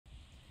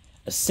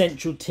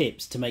Essential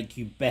tips to make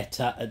you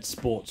better at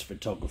sports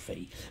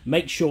photography.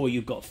 Make sure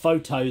you've got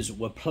photos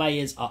where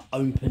players are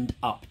opened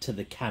up to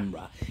the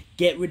camera.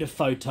 Get rid of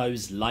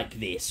photos like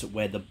this,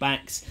 where the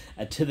backs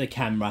are to the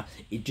camera.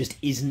 It just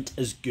isn't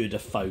as good a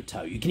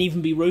photo. You can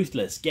even be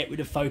ruthless. Get rid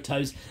of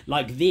photos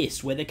like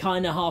this, where they're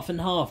kind of half and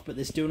half, but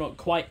they're still not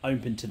quite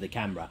open to the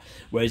camera.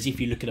 Whereas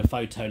if you look at a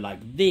photo like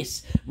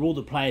this, where all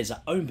the players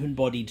are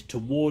open-bodied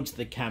towards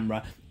the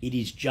camera, it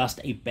is just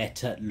a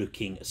better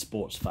looking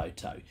sports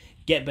photo.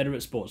 Get better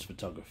at sports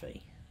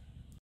photography.